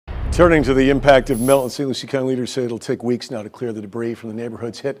Turning to the impact of Milton, St. Lucie County leaders say it'll take weeks now to clear the debris from the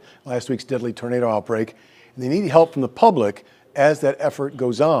neighborhoods hit last week's deadly tornado outbreak, and they need help from the public as that effort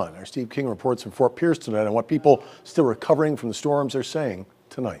goes on. Our Steve King reports from Fort Pierce tonight on what people still recovering from the storms are saying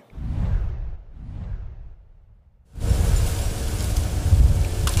tonight.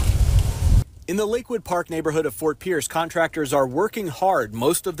 In the Lakewood Park neighborhood of Fort Pierce, contractors are working hard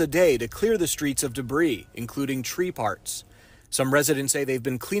most of the day to clear the streets of debris, including tree parts. Some residents say they've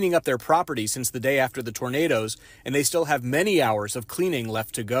been cleaning up their property since the day after the tornadoes, and they still have many hours of cleaning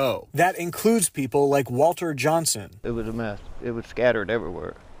left to go. That includes people like Walter Johnson. It was a mess. It was scattered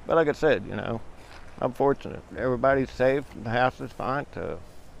everywhere. But like I said, I'm fortunate. Everybody's safe. The house is fine.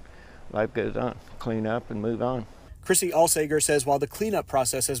 Life goes on. Clean up and move on. Chrissy Alsager says while the cleanup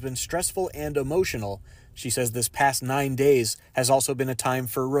process has been stressful and emotional, she says this past 9 days has also been a time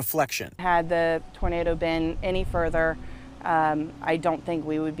for reflection. Had the tornado been any further, I don't think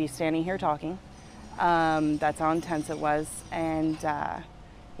we would be standing here talking. That's how intense it was, and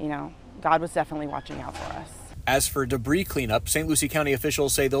God was definitely watching out for us. As for debris cleanup, St. Lucie County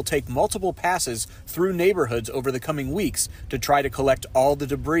officials say they'll take multiple passes through neighborhoods over the coming weeks to try to collect all the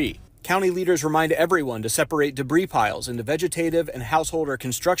debris. County leaders remind everyone to separate debris piles into vegetative and household or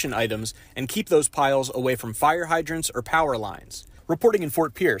construction items and keep those piles away from fire hydrants or power lines. Reporting in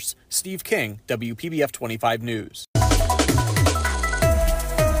Fort Pierce, Steve King, WPBF 25 News.